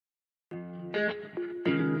I've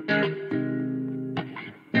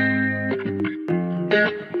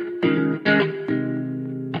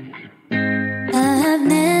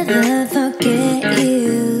never forget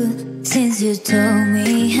you since you told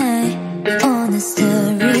me hi on a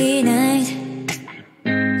starry night.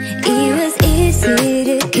 It was easy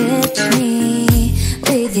to catch me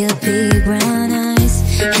with your big brown eyes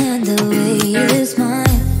and the way you smile.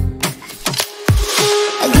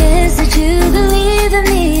 I guess that you believe in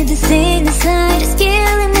me. The scene inside is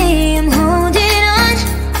killing me. I'm holding on,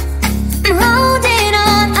 I'm holding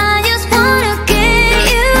on. I just wanna get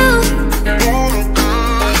you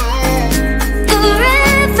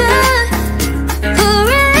forever,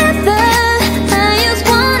 forever. I just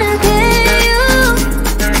wanna get you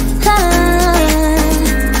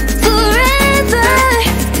forever,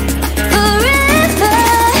 forever.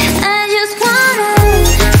 I just wanna.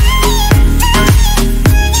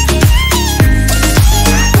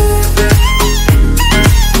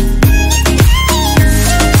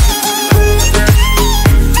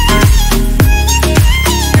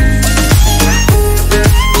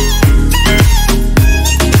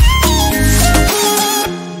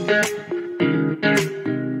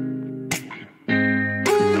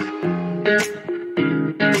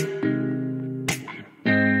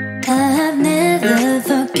 I've never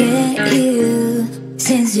forget you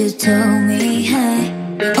since you told me hi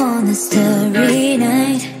on a starry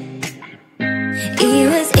night. It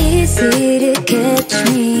was easy to catch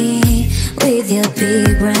me with your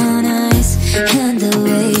big brown eyes and the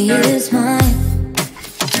way you smile.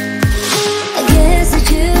 I guess that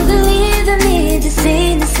you believe in me. The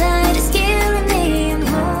scene inside is killing me. I'm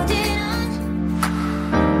holding on.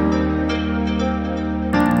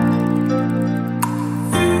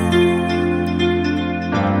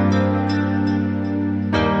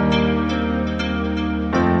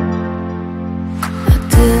 I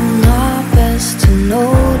did my best to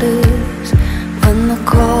notice when the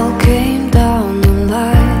call came down the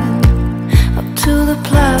line, up to the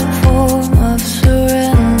platform of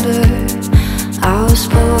surrender. I was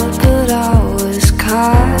bored, but I was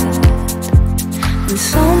kind. And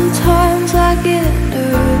sometimes I get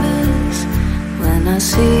nervous when I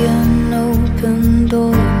see an open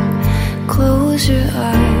door. Close your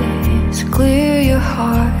eyes, clear your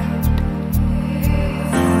heart.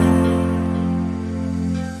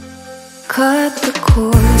 Cut the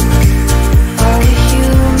cord. Are we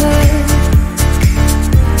human?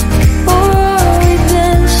 Or are we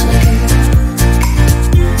dancing?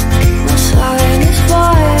 My sign is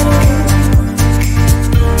vital.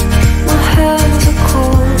 My hands are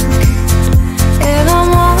cold. And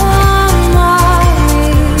I'm on my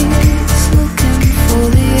knees looking for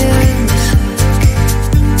the answer.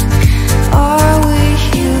 Are we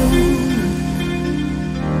human?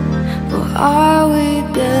 Or are we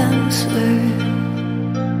dancers?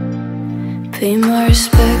 Pay my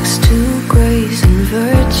respects to grace and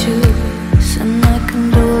virtue. Send my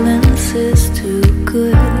condolences to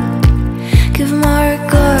good. Give my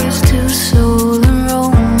regards to soul and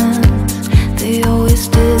romance. They always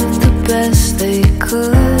did the best they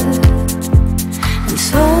could. And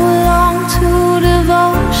so long to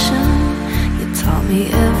devotion. You taught me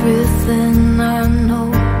everything I know.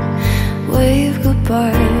 Wave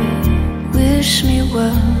goodbye, wish me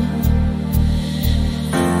well.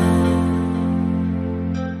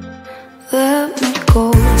 Let me go.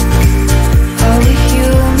 Are we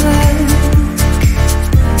human?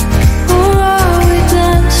 Or are we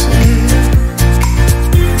dancing?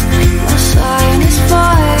 My sign is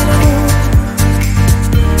vital.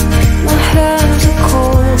 My hands are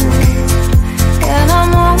cold. And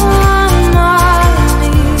I'm on my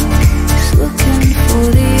knees looking for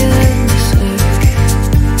the answer.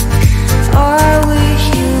 Are we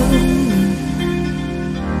human?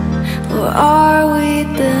 Or are we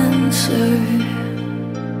dancers?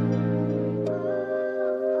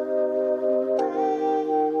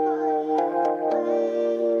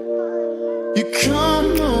 You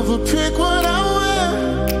come over, pick what I wear,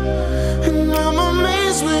 and I'm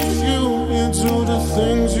amazed with you. You do the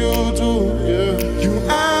things you do, yeah. You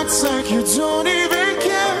act like you don't even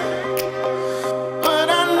care, but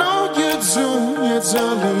I know you do. You're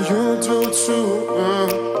telling you do too.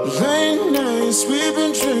 Late nights we've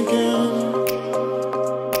been drinking.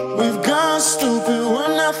 We've gone stupid,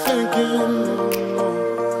 we're not thinking.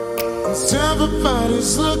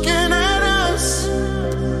 Everybody's looking at us,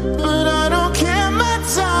 but I don't care, my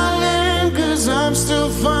darling, 'cause I'm still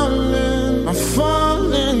falling. I'm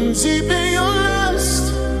falling deep in your lust,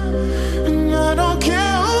 and I don't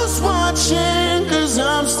care who's watching, 'cause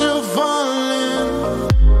I'm still falling.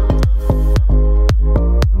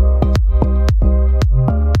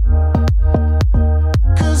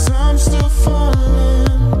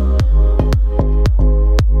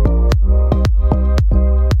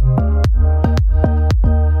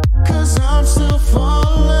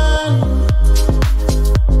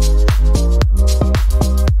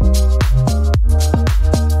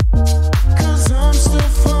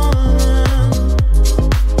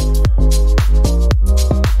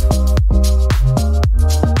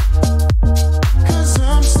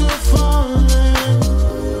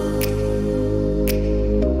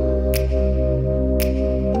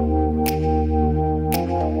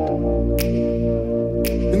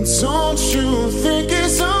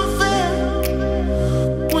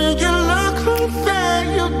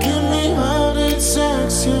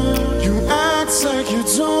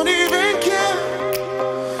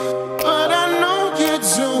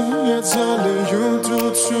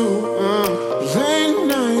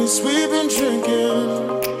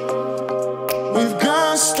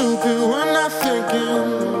 stupid, we're not thinking.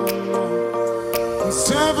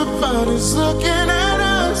 'Cause everybody's looking at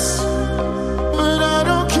us, but I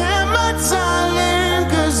don't care, my darling,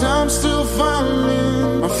 'cause I'm still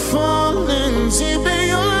falling. I'm falling deep in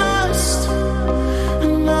your lust,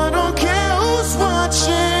 and I don't care who's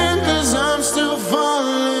watching, 'cause I'm still falling.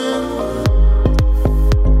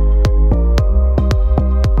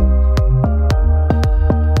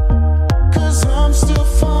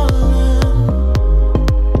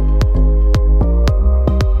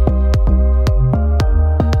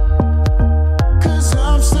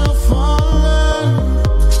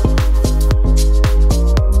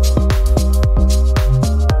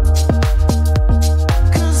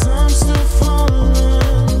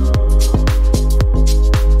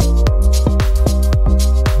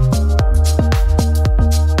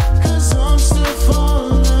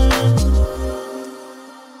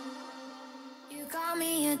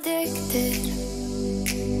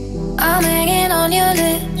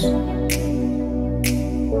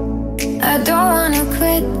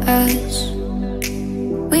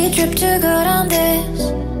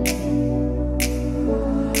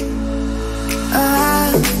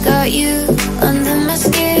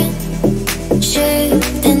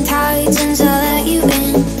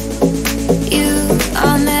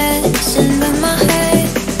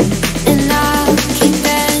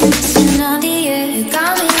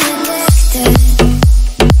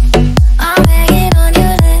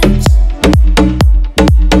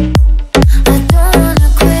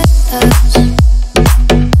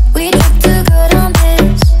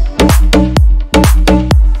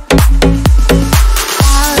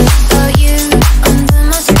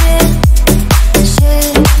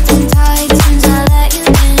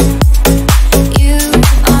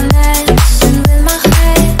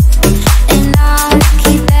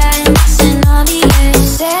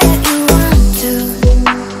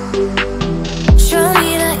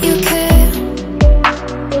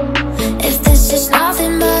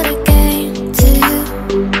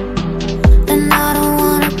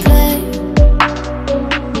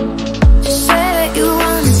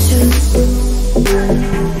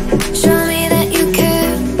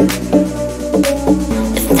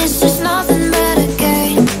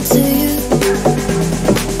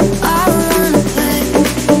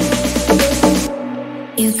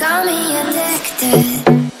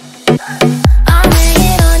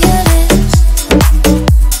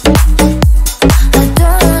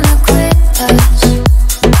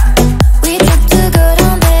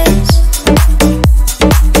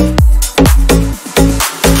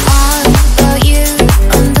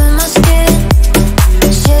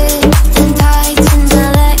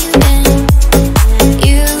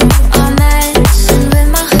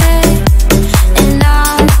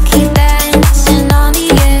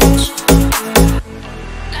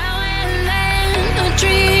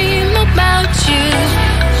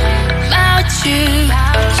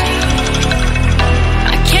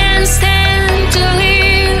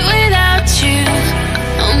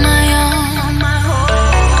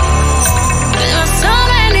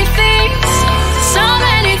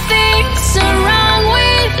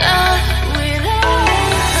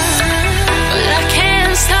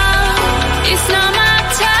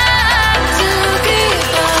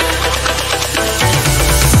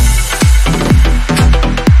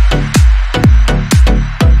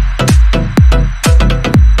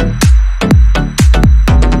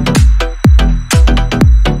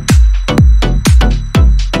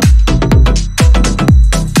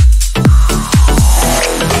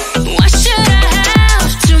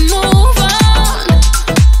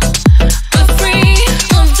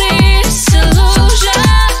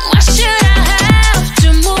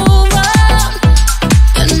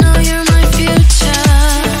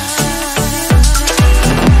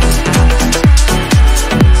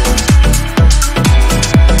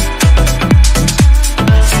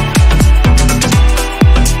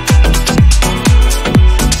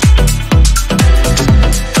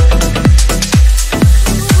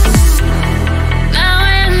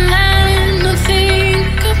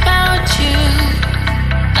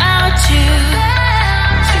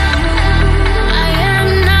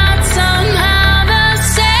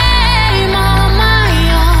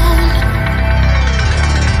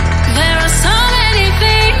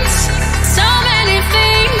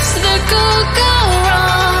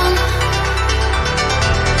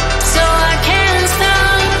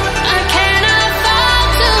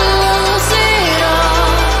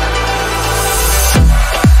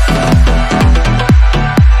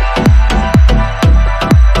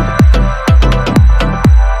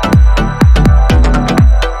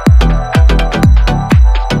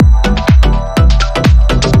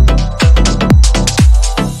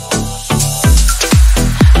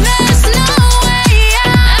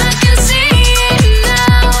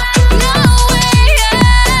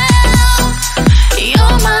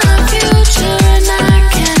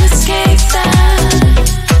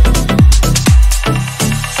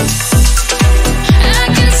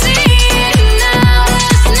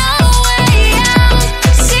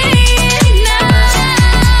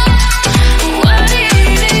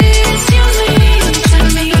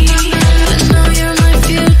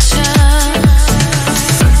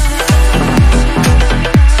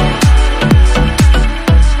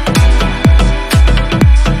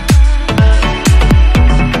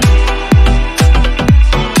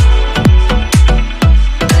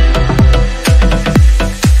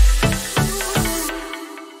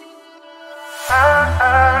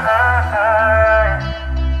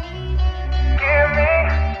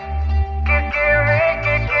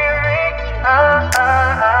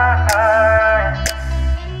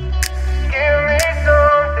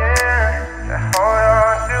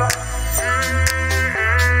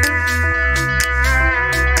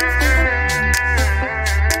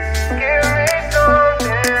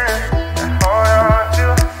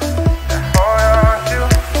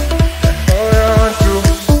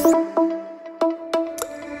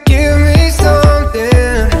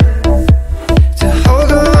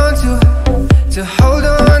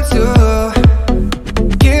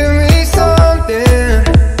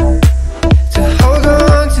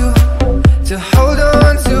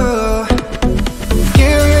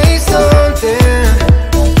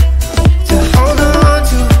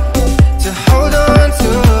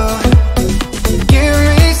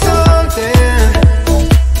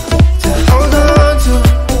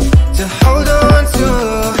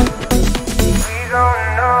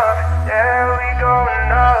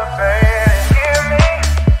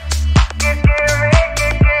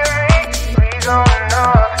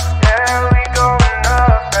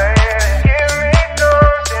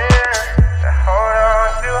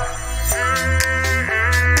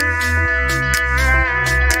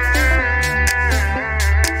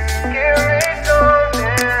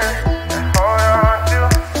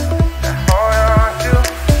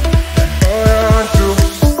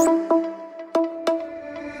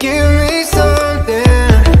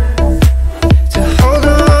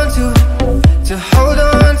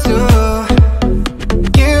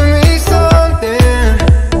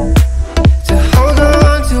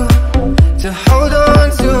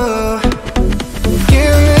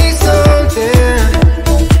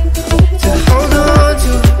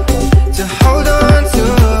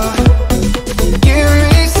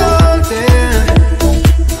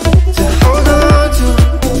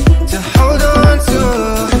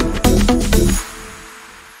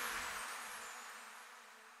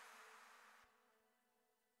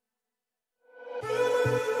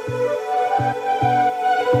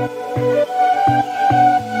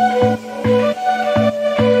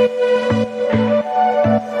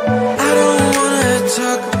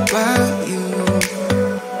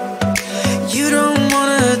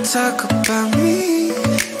 talk about me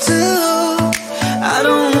too. I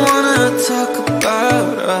don't wanna talk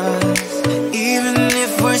about us, even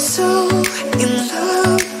if we're so in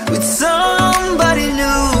love with somebody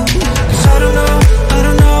new. 'Cause I don't know, I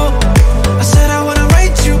don't know. I said I wanna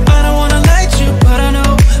write you, I don't wanna like you, but I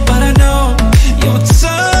know you're with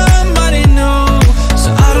somebody new. So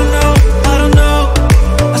I don't know, I don't know.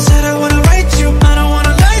 I said I wanna write you, I don't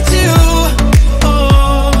wanna lie to you.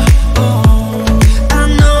 I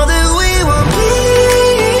know that we won't be.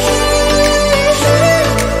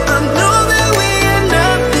 I know that we are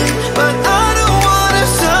nothing, but I don't wanna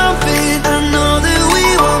something. I know that we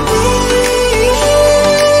won't be.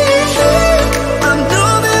 I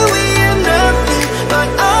know that we are nothing, but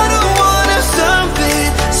I don't wanna something.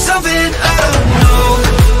 Something I don't know.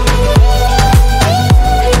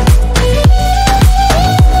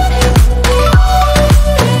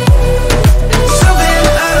 Something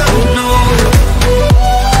I don't know.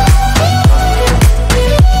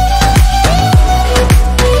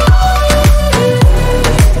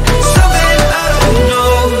 Something I don't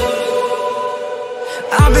know.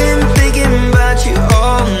 I've been thinking about you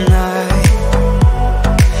all night.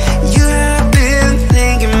 You have been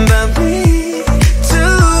thinking about me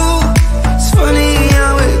too. It's funny how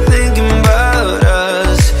we're thinking about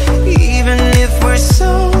us, even if we're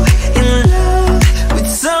so in love with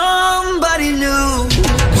somebody new.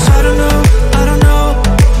 'Cause I don't know, I don't know.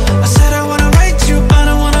 I said I wanna write you, I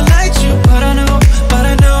don't wanna like you, but I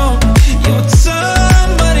know you're with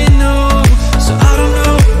somebody new. So I don't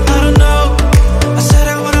know, I don't know. I said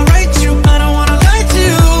I wanna write you, I don't wanna lie to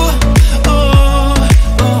you.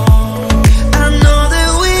 I know that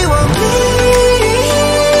we won't be.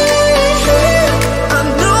 I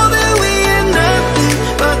know that we are nothing,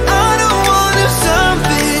 but I don't wanna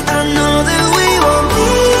something. I know that we won't be.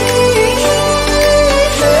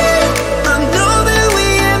 I know that we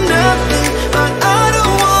are nothing, but I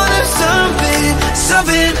don't wanna something.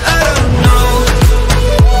 Something I don't know.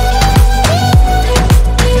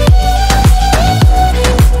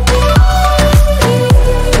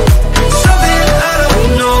 Something I don't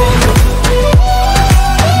know.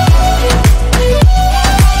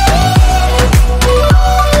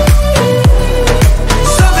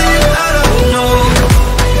 Something I don't know.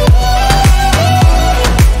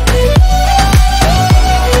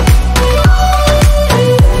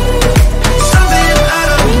 Something I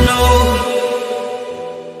don't know.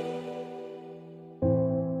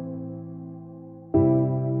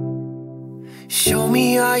 Show me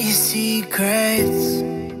all your secrets.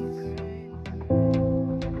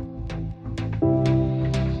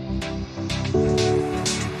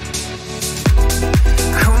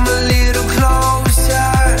 Come a little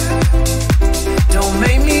closer. Don't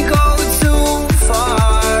make me go too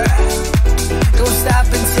far. Don't stop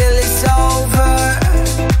until it's over.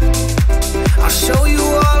 I'll show you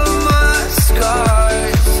all of my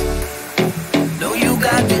scars. Know you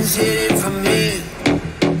got things hidden from me.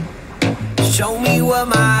 Show me what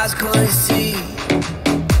my eyes couldn't see.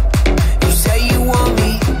 You say you want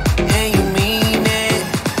me, and you mean it.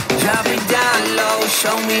 Drop it down low,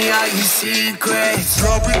 show me all your secrets.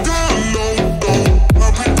 Drop it down low, low.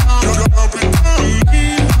 Drop it down, drop it down,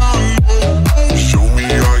 low. Show me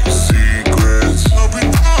all your secrets. Drop it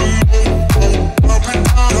down low, low. Drop it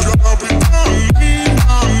down, drop it down,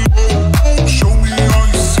 low. Show me all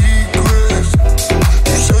your secrets.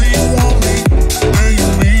 You say you want me, and you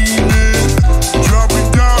mean it. Drop it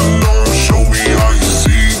down low. Show me all your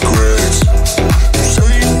secrets. You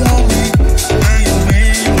say you want me, and you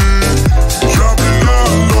mean it. Drop it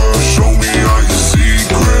down low. Show me all your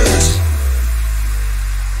secrets.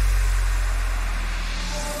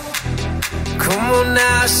 Come on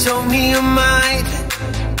now, show me your mind.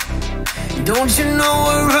 Don't you know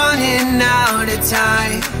we're running out of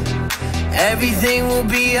time? Everything will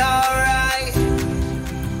be alright.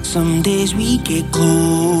 Some days we get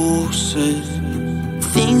closer,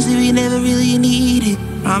 things that we never really needed,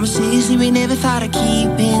 promises that we never thought of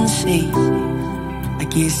keeping safe. I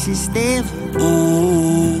guess it's never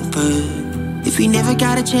over if we never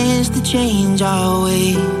got a chance to change our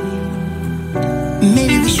way.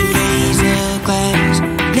 Maybe we should raise a glass,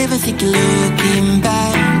 never think of looking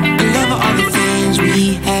back. I love all the things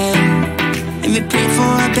we had, and we pray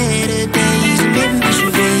for a better days. And maybe we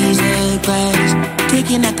should raise a glass,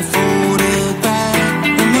 taking out the photograph.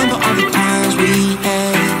 Remember all the times we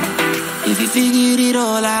had. If you figured it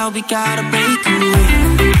all out, we gotta break away.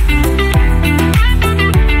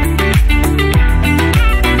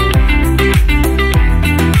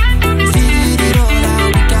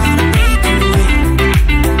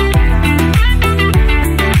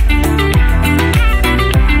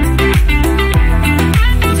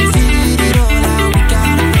 If you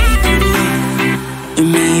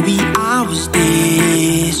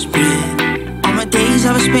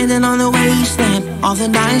All the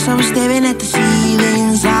nights I was staring at the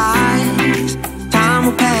ceiling's eyes. Time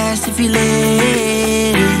will pass if you let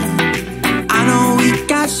it. I know we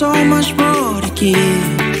got so much more to give.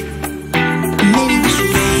 Maybe we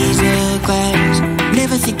should raise a glass,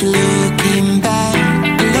 never think of looking back.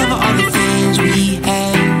 I love all the things we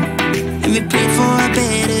had, and we prayed for our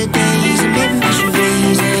better days. And maybe we should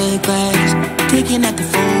raise a glass, taking out the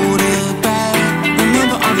photograph.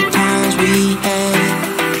 Remember all the times we had.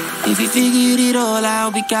 If we figured it all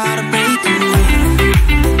out, we gotta break through.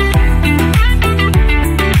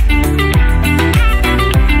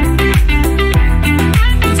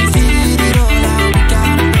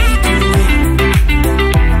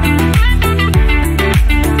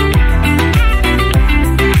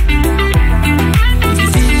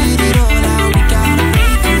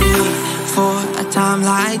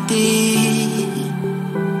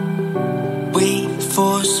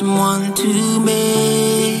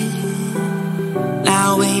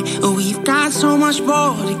 So much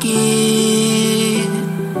more to give.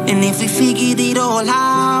 And if we figured it all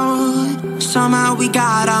out, somehow we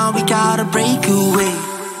gotta break away.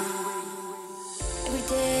 Every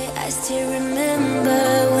day I still remember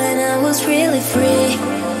when I was really free.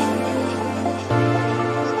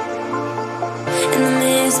 In the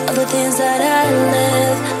midst of the things that I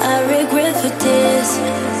left, I regret for this.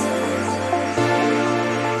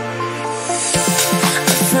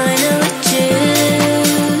 I finally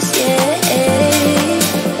choose, yeah.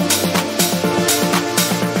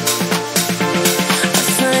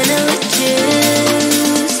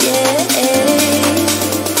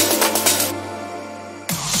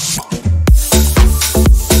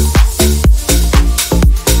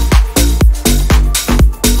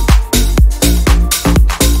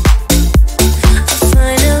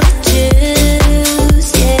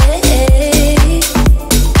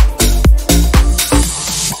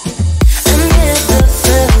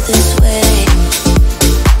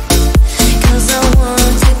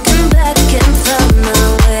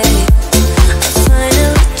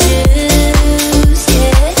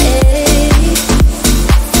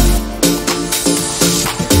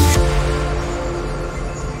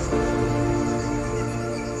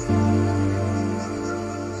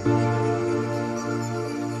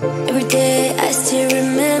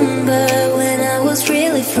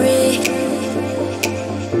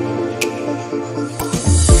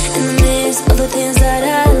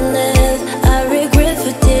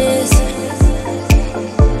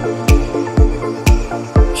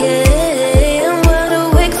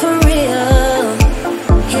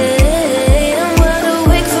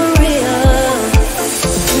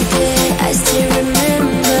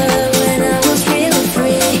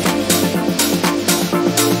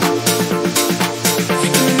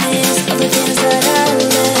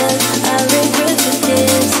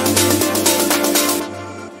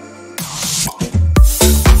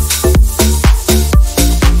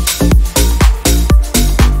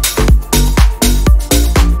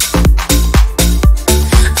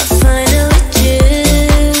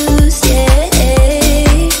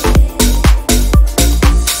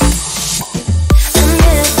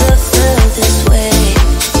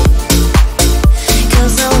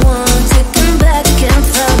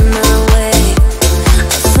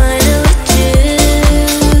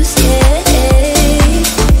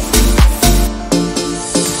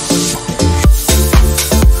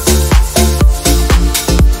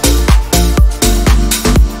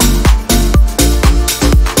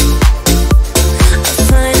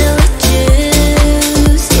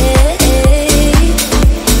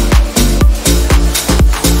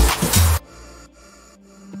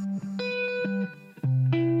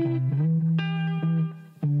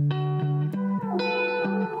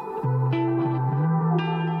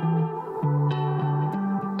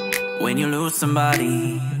 When you lose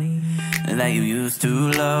somebody that you used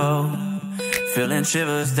to love, feeling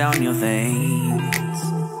shivers down your veins.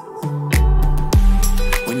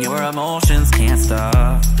 When your emotions can't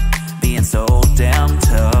stop being so damn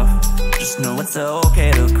tough, just know it's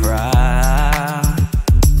okay to cry.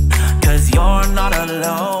 'Cause you're not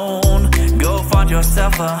alone. Go find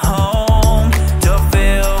yourself a home to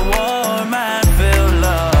feel warm and feel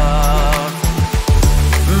loved.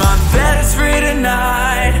 My bed is free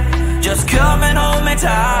tonight, just come and hold me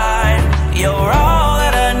tight. You're all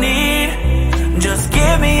that I need, just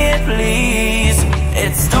give me it please.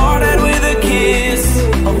 It started with a kiss,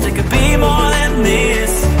 hope it could be more than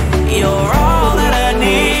this. You're all that I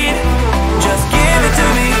need, just give it to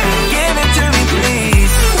me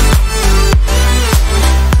please.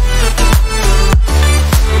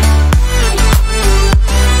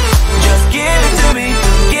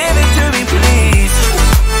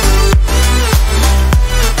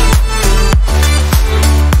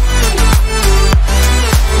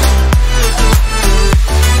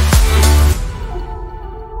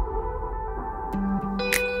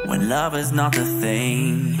 love is not the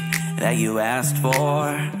thing that you asked for.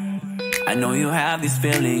 I know you have these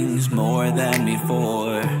feelings more than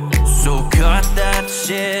before. So cut that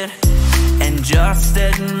shit and just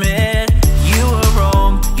admit you were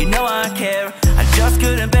wrong. You know I care, I just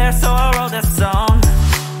couldn't bear, so I wrote that song.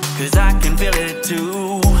 Cause I can feel it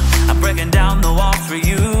too, I'm breaking down the walls for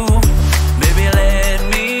you. Baby, let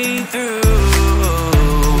me through.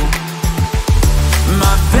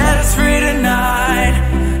 My bed is free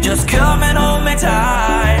tonight, just come and hold me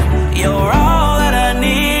tight. You're all that I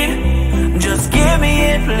need, just give me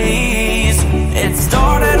it please. It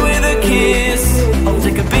started with a kiss, I'll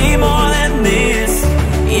take a be more than this.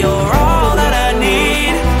 You're all that I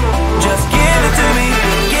need, just give it to me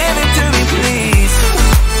please.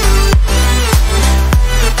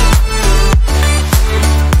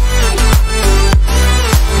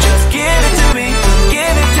 Just give it to me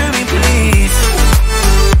please.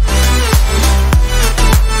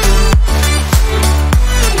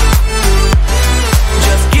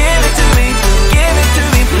 Just give it to me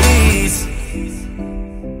please.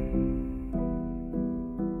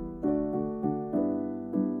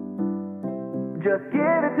 Just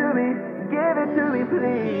give it to me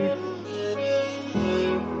please.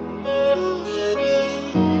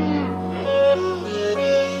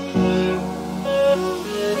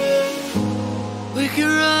 We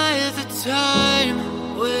could ride the time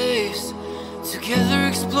waves together,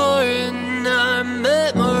 exploring our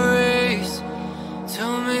memories.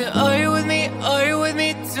 Tell me, are you with me? Are you with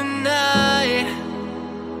me tonight?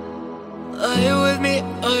 Are you with me?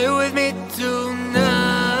 Are you with me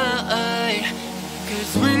tonight?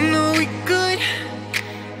 Cause we know we could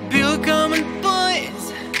build common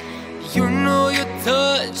points. You know your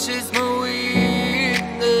touch is my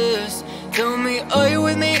weakness. Tell me, are you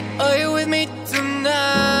with me? Are you with me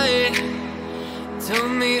tonight? Tell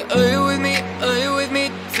me, are you with me? Are you with me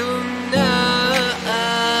tonight?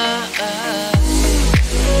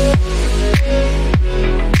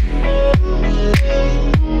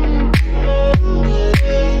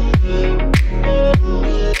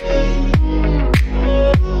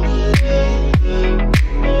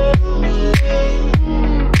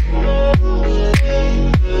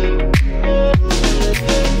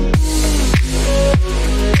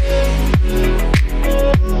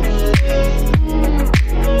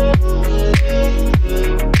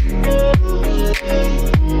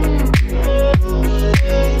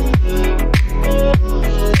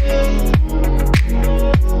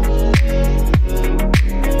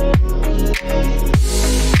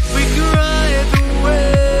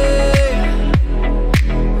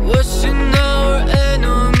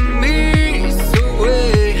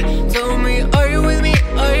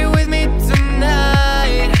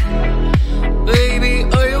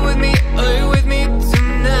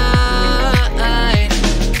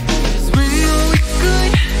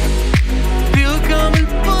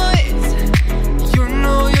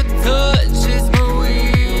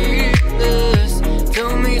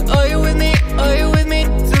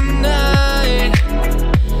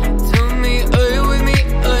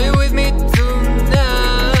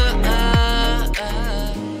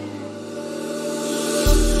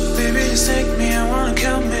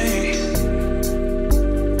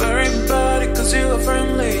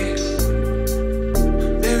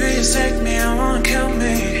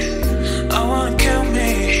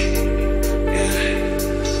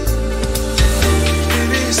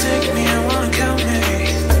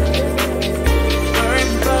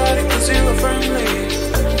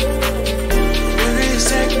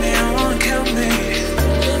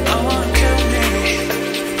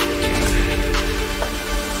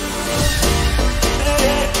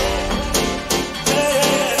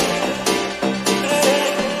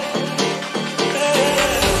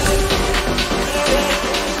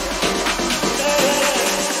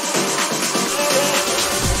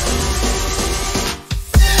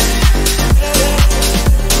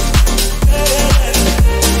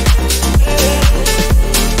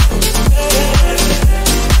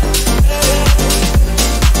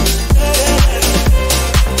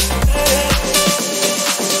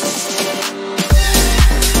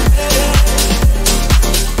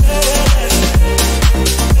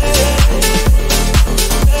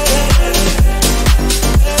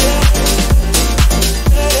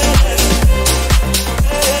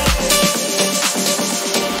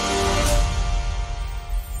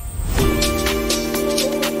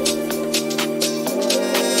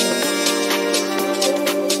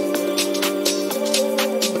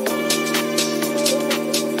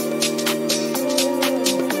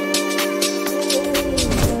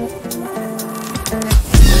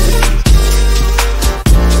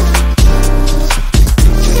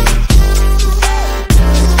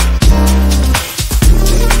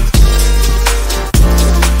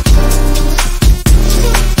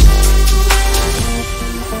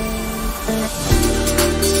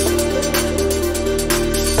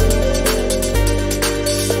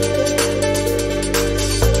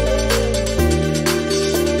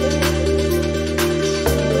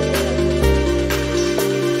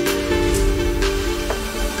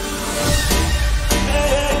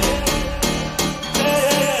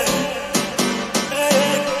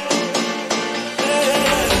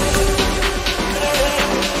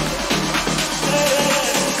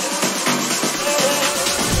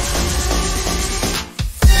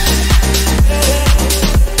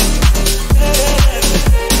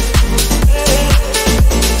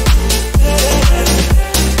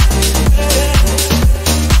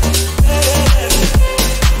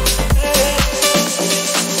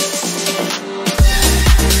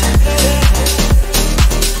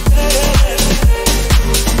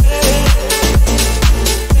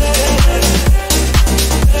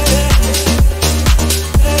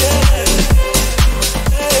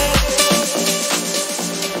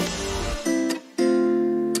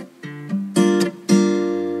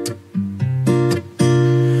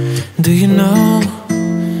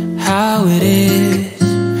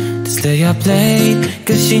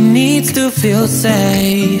 'cause she needs to feel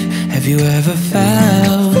safe. Have you ever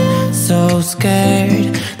felt so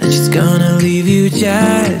scared that she's gonna leave you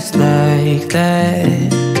just like that?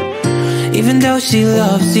 Even though she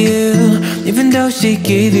loves you, even though she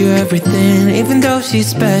gave you everything, even though she's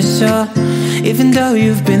special, even though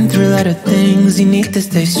you've been through a lot of things, you need to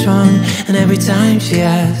stay strong. And every time she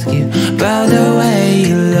asks you about the way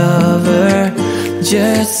you love her,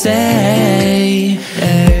 just say,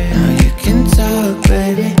 hey. Now you can talk,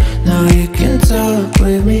 baby. Now you can talk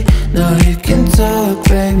with me. Now you can talk,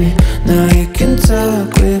 baby. Now you can talk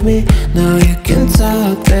with me. Now you can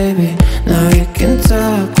talk, baby. Now you can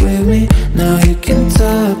talk with me. Now you can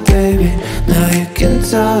talk, baby. Now you can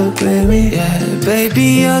talk with me. Yeah, baby,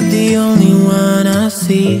 you're the only one I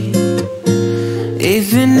see.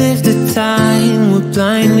 Even if the time would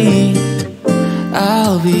blind me,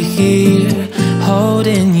 I'll be here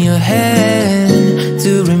holding your hand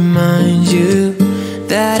to remind you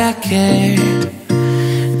that I care.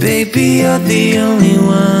 Baby, you're the only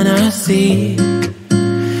one I see.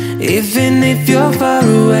 Even if you're far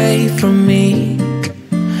away from me,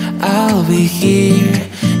 I'll be here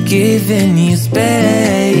giving you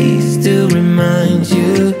space to remind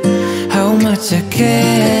you how much I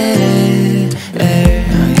care.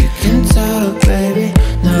 Now you can talk, baby.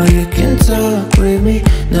 Now you can talk with me.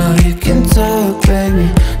 Now you can talk, baby.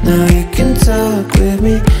 Now you can talk with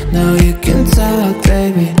me. Now you can talk,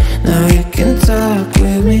 baby. Now you can talk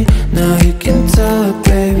with me. Now you can talk,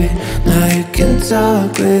 baby. Now you can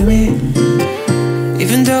talk with me.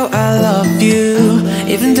 Even though I love you,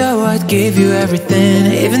 even though I'd give you everything,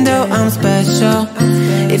 even though I'm special,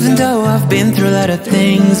 even though I've been through a lot of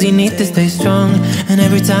things, you need to stay strong. And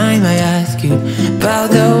every time I ask you about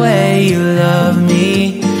the way you love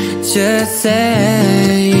me, just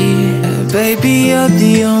say, baby, you're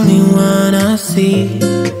the only one I see.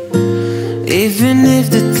 Even if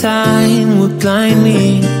the time would blind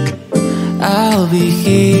me, I'll be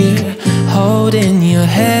here holding your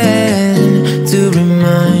hand to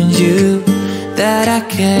remind you that I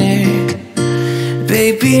care.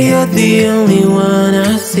 Baby, you're the only one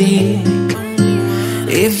I see.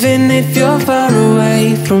 Even if you're far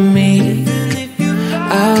away from me,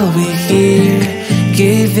 I'll be here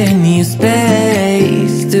giving you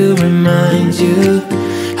space to remind you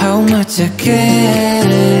how much I care.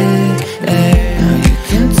 Now you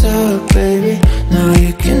can talk, baby. Now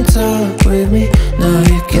you can talk with me. Now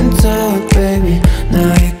you can talk, baby.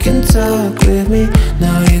 Now you can talk with me.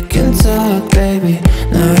 Now you can talk, baby.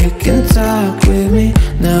 Now you can talk with me.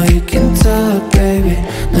 Now you can talk, baby.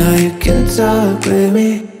 Now you can talk with me.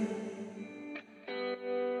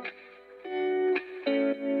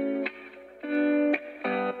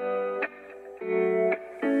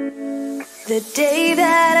 The day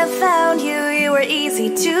that I found you, you were easy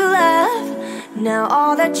to love. Now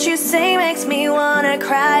all that you say makes me wanna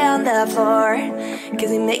cry on the floor.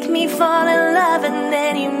 Cause you make me fall in love and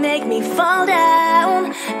then you make me fall down.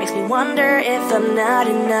 Makes me wonder if I'm not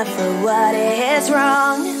enough for what is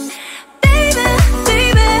wrong. Baby,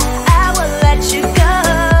 baby, I will let you go.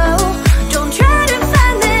 Don't try to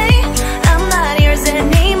find me, I'm not yours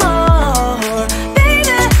anymore.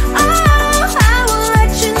 Baby, oh, I will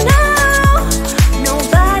let you know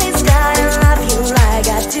nobody's gonna love you like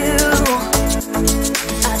I do.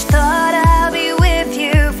 I thought I'll be with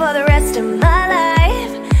you for the rest of my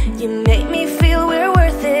life. You make me feel we're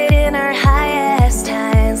worth it in our highest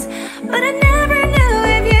times. But I never knew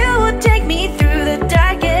if you would take me through the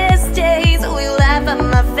darkest days. We laugh at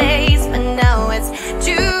my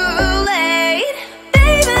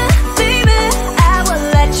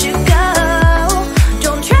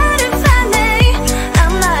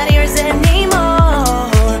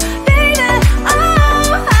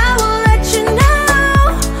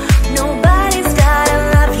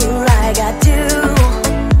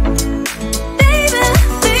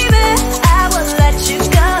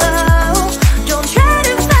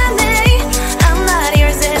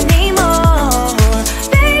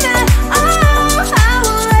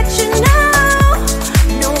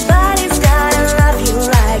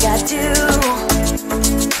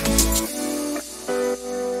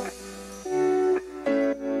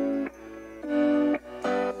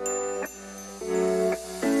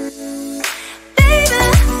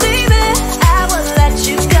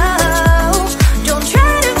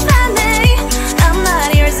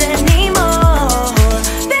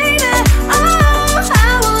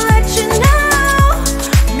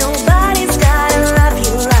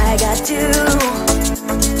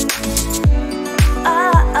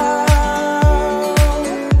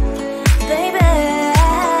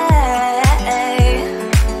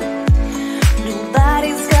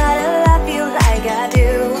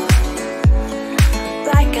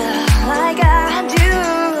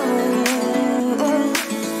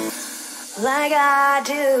like I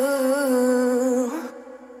do.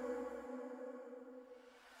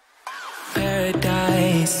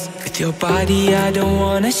 Paradise, with your body I don't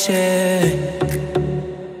wanna share.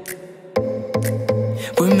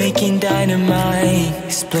 We're making dynamite,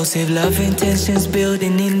 explosive love intentions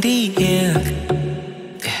building in the air.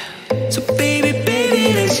 Yeah. So baby, baby,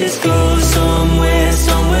 let's just go somewhere,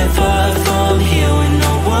 somewhere far from here where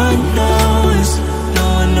no one knows, no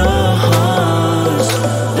one knows.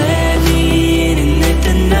 Let me in and let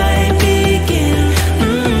the night begin.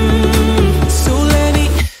 So let me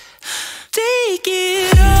take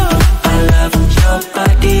it all. I love your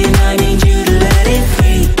body and I need you to let it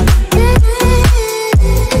free.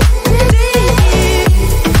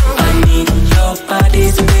 I need your body,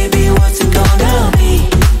 so baby, what's it gonna be?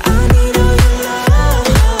 I need all your love.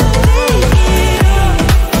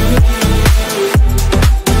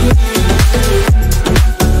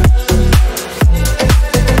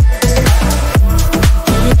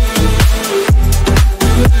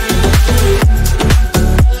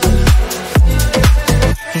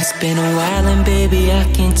 It's been a while and baby, I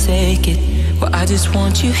can't take it. Well, I just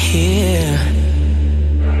want you here.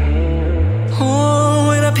 Oh,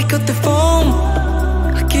 when I pick up the phone,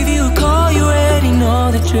 I give you a call, you already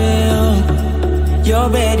know the drill. You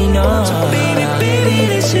already know. So baby, baby,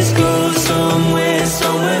 let's just go somewhere,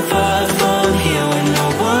 somewhere far from here where no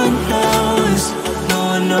one knows, no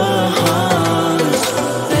one knows.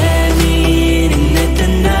 Let me in and let the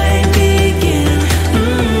night begin.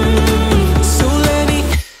 So let me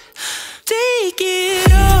take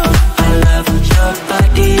it all. I love your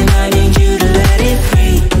body and I need you to let it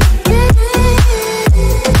free.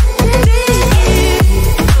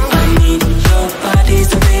 I need your body,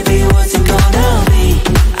 so baby, what's it gonna be?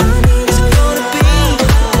 I need it gonna be.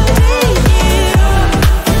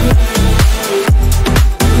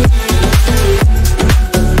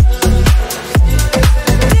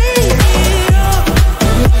 Take it all.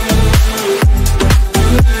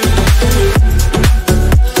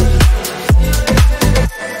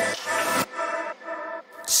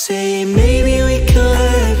 Say maybe we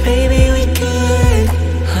could, maybe we could.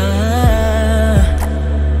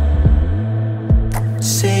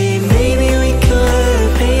 Say maybe we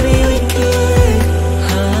could, maybe we could.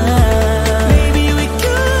 Maybe we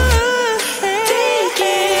could. Take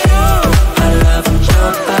it all. I love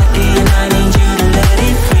your body and I need you to let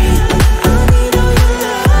it free. I need all your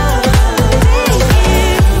love.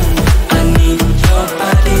 I need your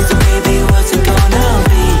body, so baby, what's it gonna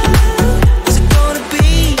be? What's it gonna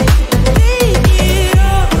be? Take it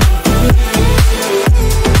all.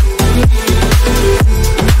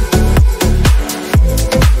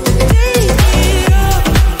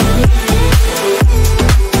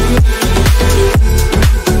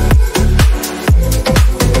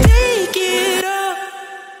 Take it all.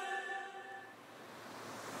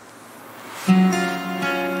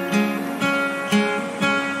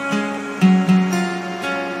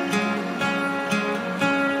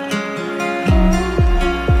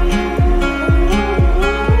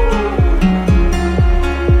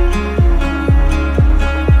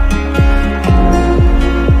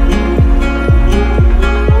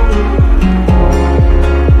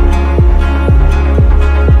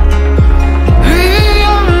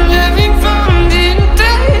 Living from the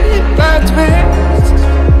daily bad ways.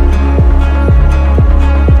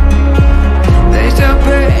 They still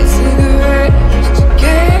pay cigarettes to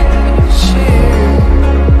get shit.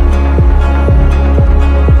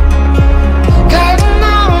 God, I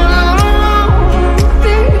know I don't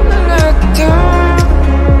be let down.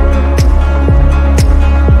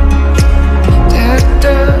 Da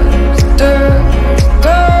da da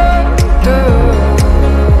da da.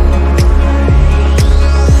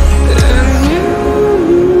 And you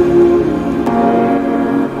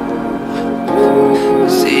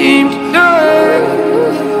seem to know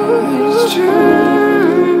it's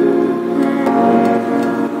true.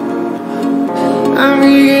 I'm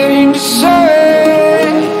beginning to say,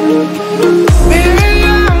 baby,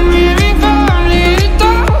 I'm living from the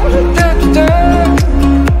dark. Da da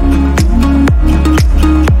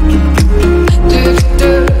da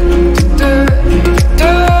da da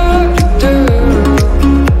da da.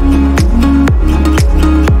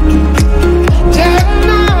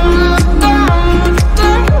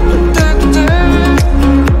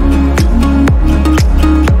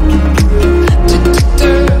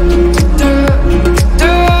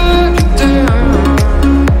 Da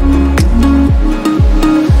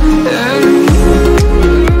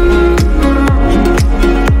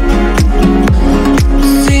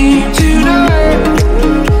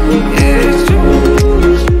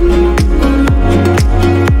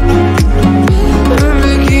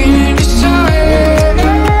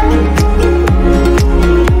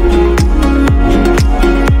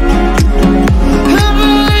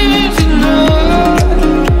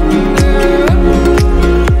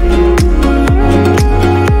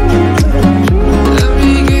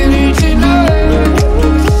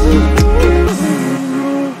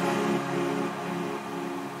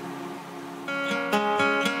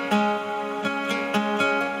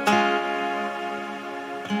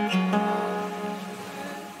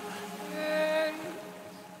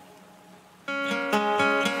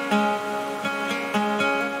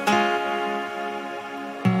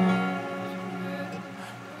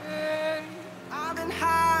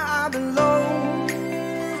out alone,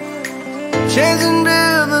 chasing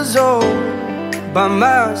rivers all by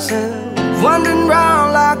myself, wandering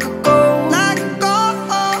round like a ghost.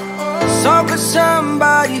 So could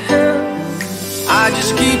somebody help? I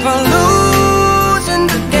just keep on losing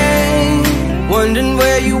the game, wondering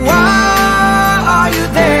where you are you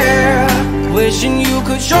there? Wishing you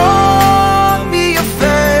could show me your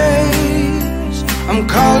face. I'm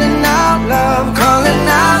calling out love, calling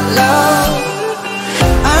out love.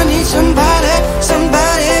 I need somebody,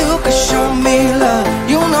 somebody who can show me love.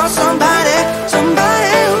 You know somebody, somebody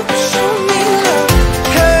who can show me love.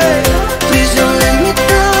 Hey, please don't let me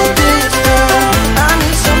down this time. I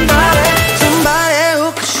need somebody, somebody who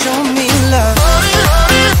can show me love.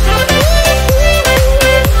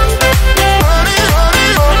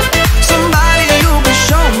 Somebody who can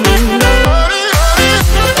show me love.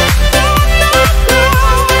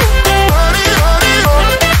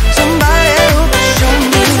 Somebody who can show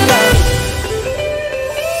me love.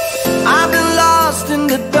 I've been lost in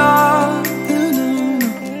the dark,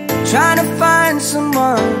 trying to find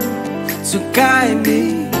someone to guide me,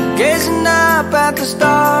 gazing up at the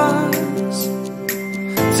stars.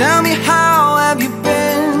 Tell me, how have you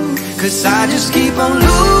been? 'Cause I just keep on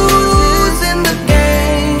losing the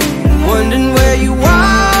game, wondering where you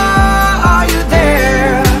are you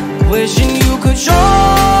there? Wishing you could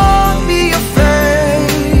show me your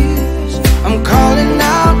face. I'm calling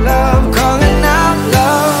out love, calling out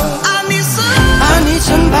love. I need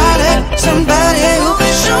somebody, somebody who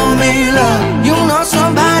can show me love. You know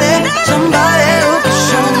somebody, somebody who can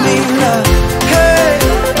show me love. Hey,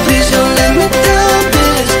 please don't let me down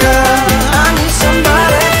this time. I need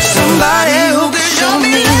somebody, somebody who can show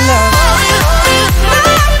me love.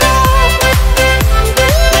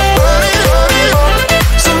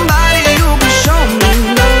 Somebody who can show me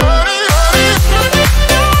love.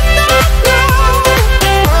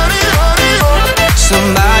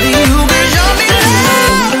 Somebody who can show me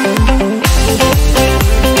love.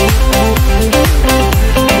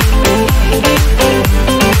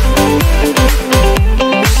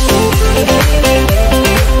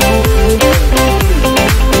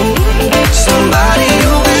 Somebody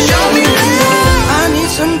who can show me love. I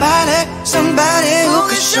need somebody, somebody who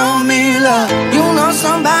can show me love. You know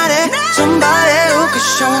somebody, somebody who can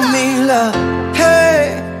show me love. Hey,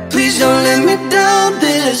 please don't let me down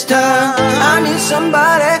this time. I need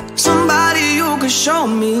somebody, somebody who can show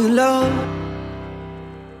me love.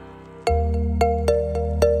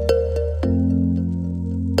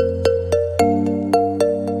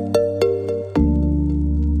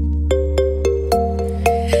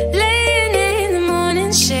 Laying in the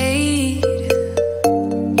morning shade,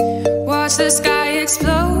 watch the sky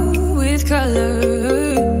explode with color,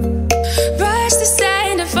 brush the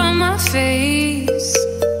sand off on my face.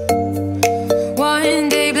 One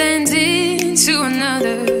day blends into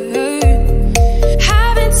another,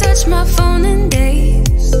 haven't touched my phone in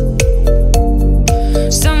days.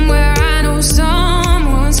 Somewhere I know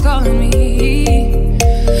someone's calling me,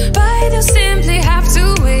 but they'll simply have to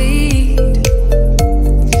wait.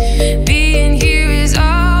 Being here is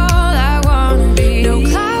all I wanna be. No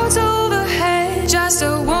clouds overhead, just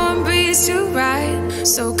a warm breeze to ride.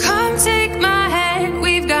 So come take my hand,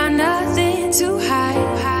 we've got nothing to hide.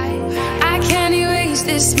 I can't erase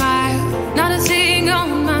this smile, not a thing on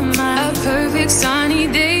my mind. A perfect sunny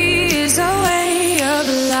day is a way of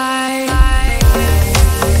life.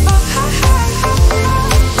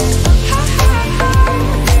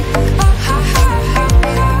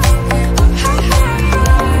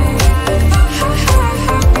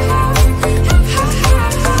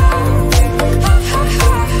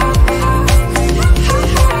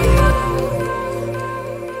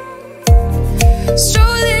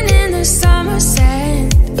 Strolling in the summer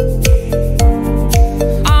sand,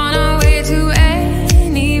 on our way to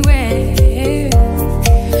anywhere.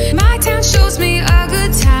 My town shows me a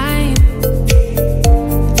good time,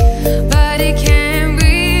 but it can't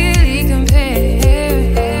really compare.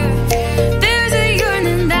 There's a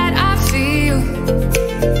yearning that I feel,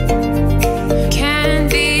 can't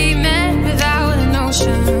be met without an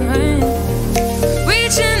ocean.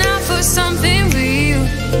 Reaching out for something real,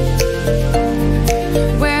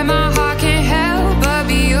 where my heart can't help but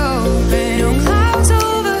be open. No clouds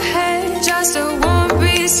overhead, just a warm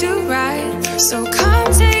breeze to ride. So come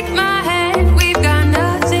take my hand, we've got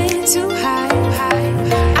nothing to hide.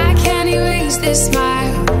 I can't erase this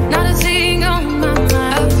smile, not a thing on my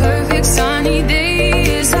mind. A perfect sunny day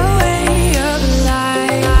is a way of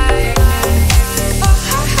life.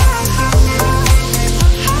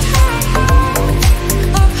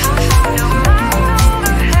 No clouds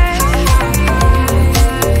overhead.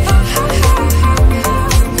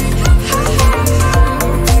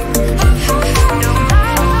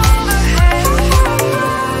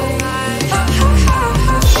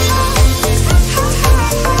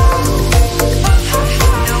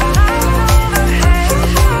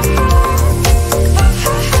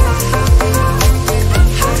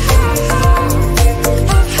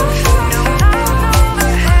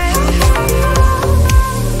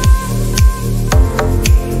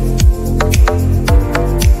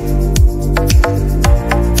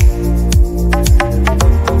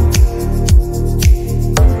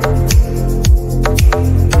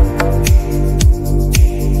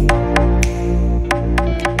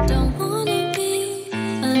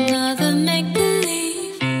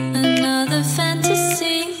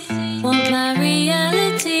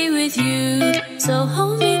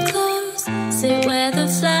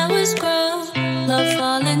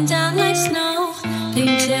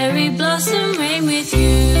 with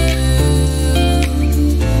you.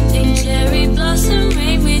 Think cherry blossom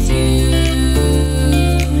rain with you.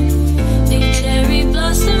 Think cherry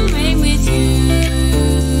blossom rain with you.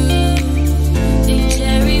 Think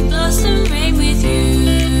cherry blossom rain with you.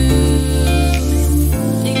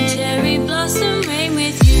 Think cherry blossom rain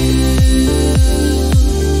with you.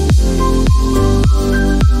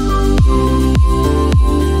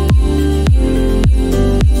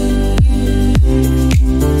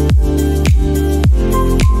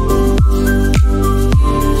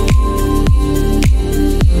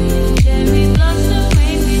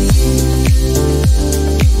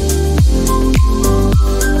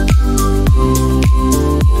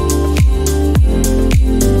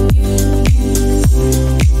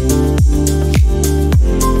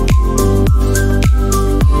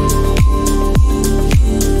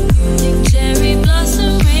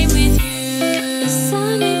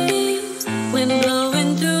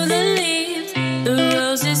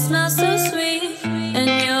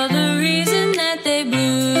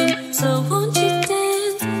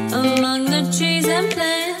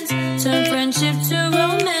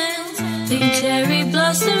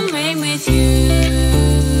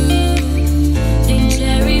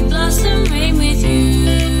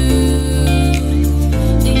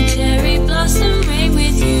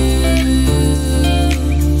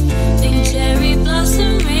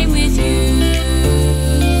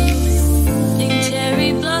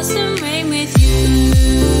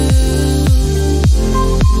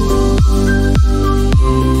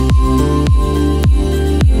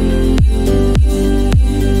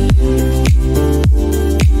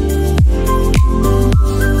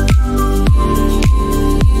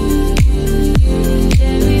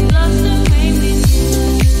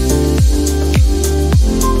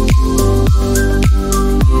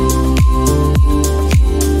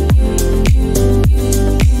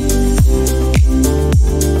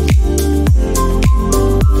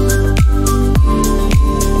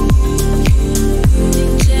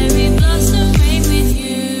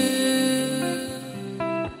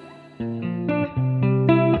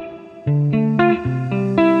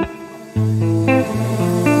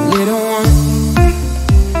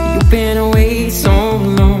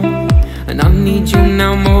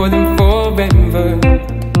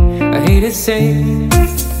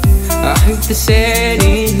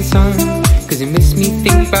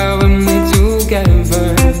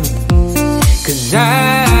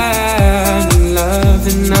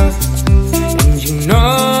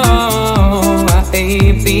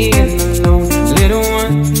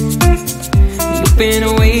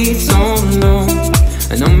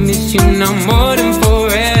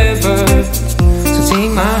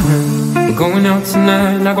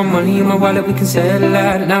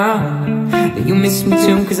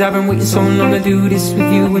 I've been waiting so long to do this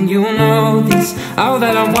with you, and you know this. All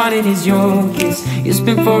that I wanted is your kiss. It's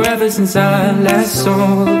been forever since I last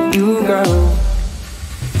saw you, girl.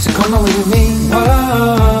 So come away with me,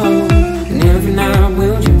 whoa. And every night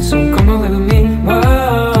we'll drink, so come away with me,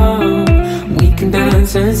 whoa. We can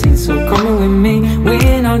dance and sing, so come away with me.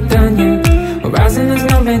 We're not done yet. Horizon is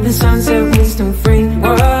no red, the sunset, we're still free,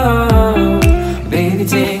 whoa. Baby,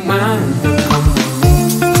 take my hand and come with me.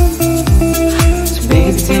 So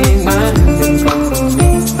baby, take my hand and come with me.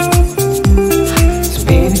 So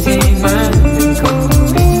baby, take my hand and come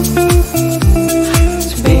with me.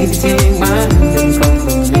 So baby, take my hand and come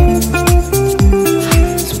with me.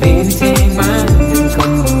 So baby, take my hand and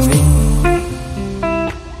come with me.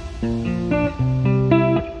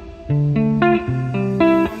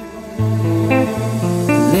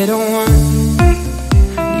 Little one,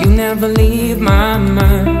 you never leave my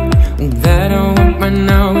mind. That I want right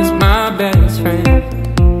now is my best friend.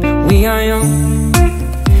 We are young,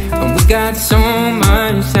 and we got so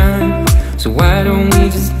much time. So why don't we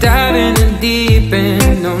just dive in the deep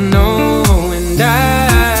end? Oh no, and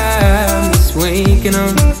I miss waking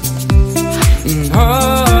up in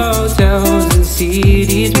hotels and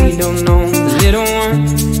cities we don't know. Little one,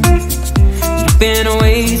 you've been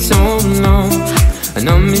away so long, and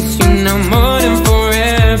I miss you now more than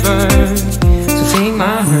forever. So take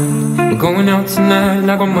my hand, we're going out tonight.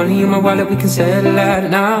 I got money in my wallet, we can settle out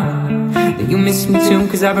now. That you miss me too,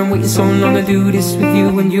 cause I've been waiting so long to do this with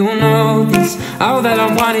you, and you know this. All that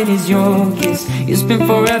I wanted is your kiss. It's been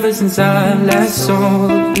forever since I last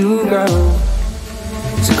saw you, girl.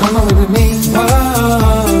 So come away with me,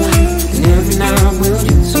 whoa. And every night we'll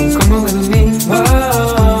drink, so come away with me,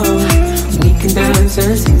 whoa. We can dance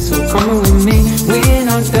and sing, so come away with me. We're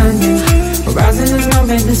not done yet. Horizon is no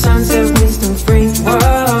red, the sunset, we're still free,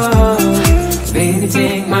 whoa. Baby,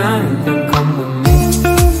 take my hand and come with me.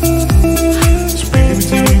 So baby,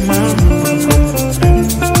 take my hand and come with me.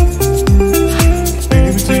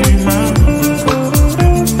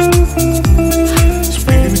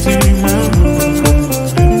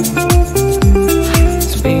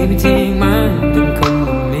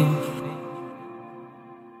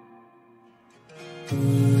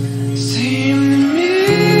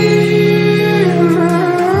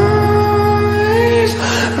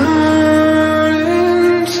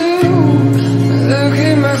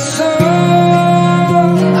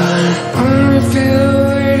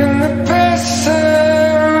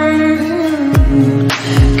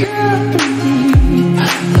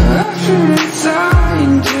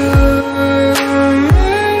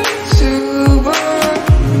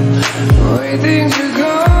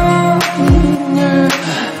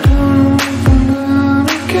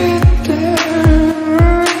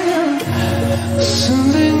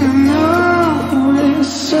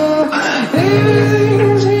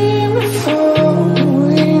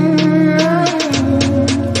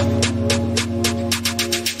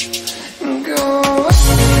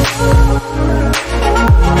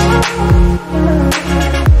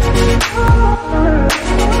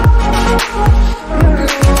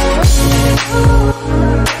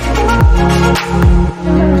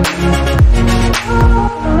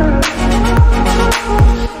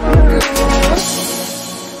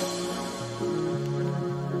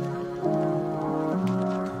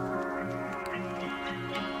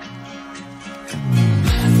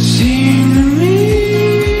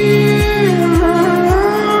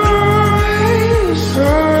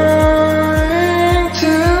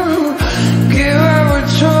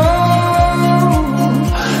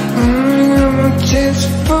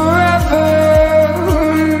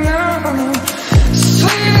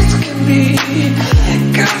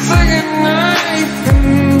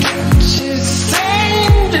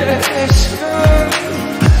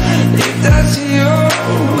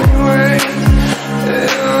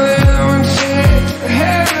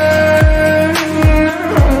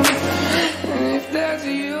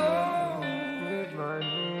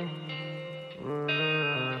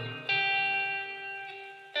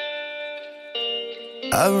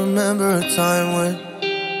 I remember a time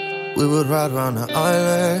when we would ride around the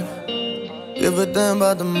island, give a damn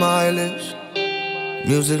about the mileage,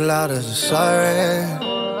 music loud as a siren,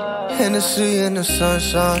 Hennessy in the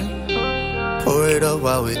sunshine, pour it up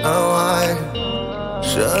while we unwind,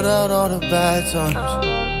 shut out all the bad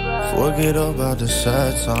times, forget about the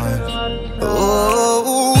sad times.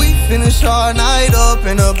 Oh, we finish our night up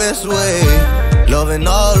in the best way, loving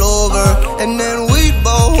all over, and then we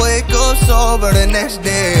both wake up sober the next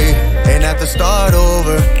day, and have to start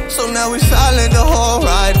over. So now we silent the whole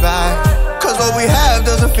ride back, cause what we have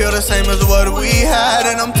doesn't feel the same as what we had,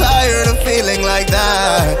 and I'm tired of feeling like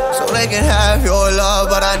that. So they can have your love,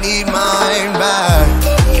 but I need mine back.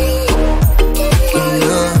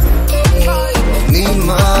 Need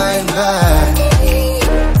mine back.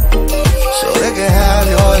 So they can have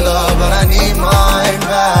your love, but I need mine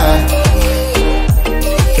back.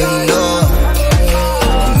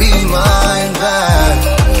 Need mine back.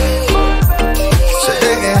 So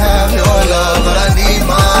they can have your love, but I need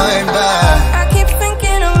mine back. I keep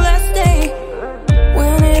thinking of last day,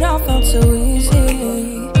 when it all felt so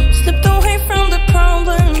easy. Slipped away from the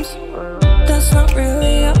problems, that's not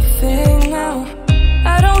really a thing now.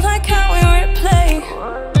 I don't like how we replay,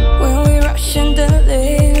 when we rush and then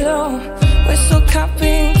lay low. We're so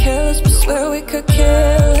copying careless, but swear we could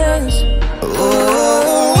care less.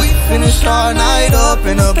 Oh, we finished our night up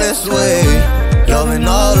in the best way, loving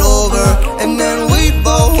all over, and then we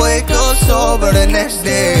both wake up sober the next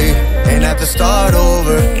day, and have to start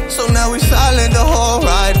over. So now we silent the whole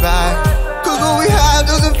ride back, cause what we have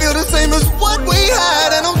doesn't feel the same as what we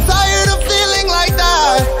had, and I'm tired of feeling like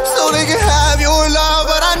that. So they can have your love,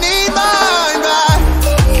 but I need mine back.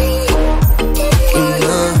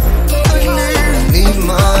 I need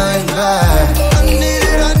mine back. I need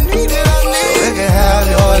it, I need it, I need it. So they can have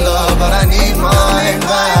your love, but I need mine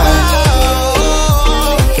back.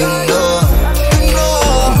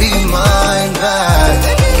 Need mine back.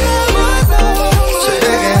 So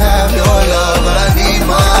they can have your love, but I need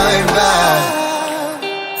mine back.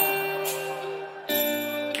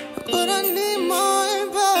 But I need mine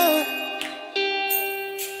back.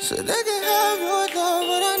 So they can have your love,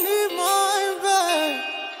 but I need mine back.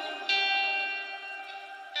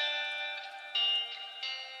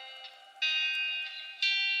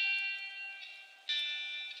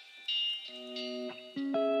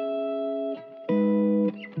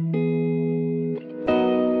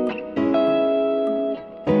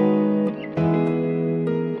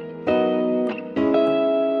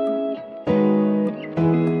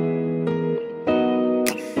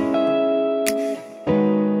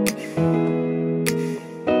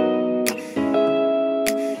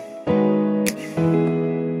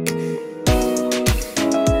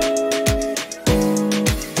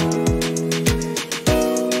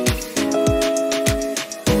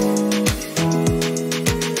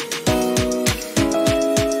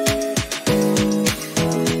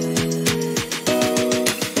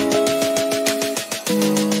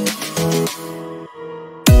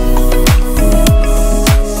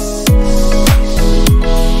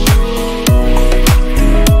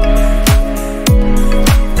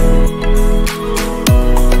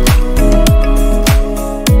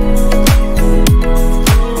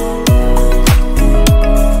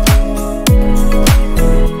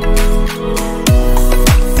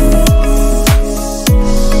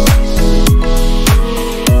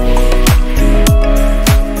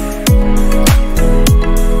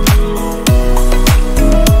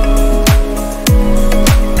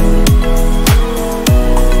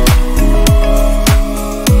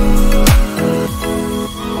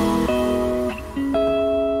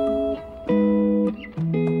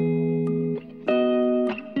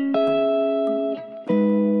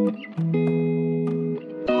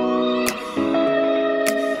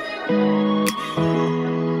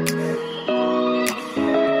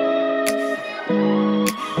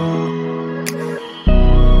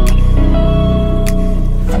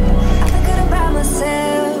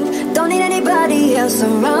 else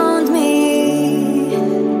around me.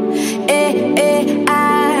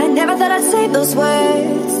 I never thought I'd say those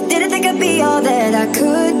words. Didn't think I'd be all that I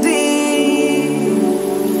could be.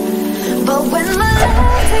 But when my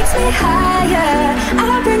love takes me higher,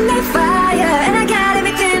 I'll bring that fire. And I got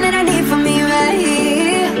everything that I need for me right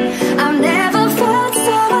here. I've never felt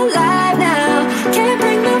so alive now. Can't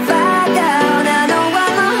bring my vibe down. I know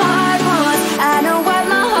what my heart wants. I know what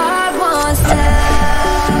my heart wants now.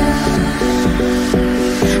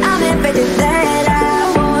 I'm everything that I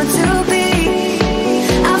want to be.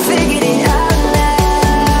 I figured it out now.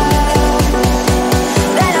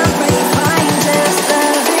 That I'm pretty fine just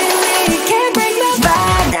loving me. Can't bring my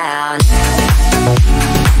vibe down.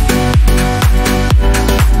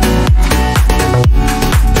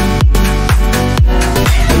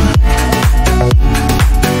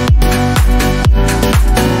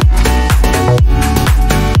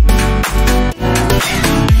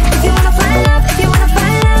 If you wanna find love, if you wanna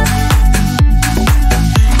find love,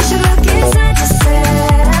 you should look inside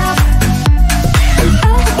yourself.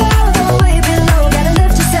 Up above or way below, gotta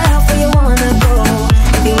lift yourself where you wanna go.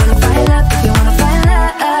 If you wanna find love, if you wanna find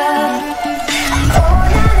love. Oh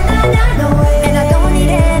na na na no way, and I don't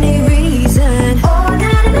need any reason. Oh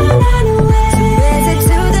na na na no way, so raise it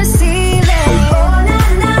to the ceiling. Oh na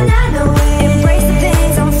na na no way, embrace the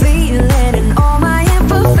things I'm feeling and all my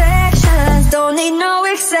imperfections. Don't need no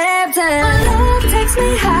acceptance. My love takes me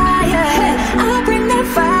high.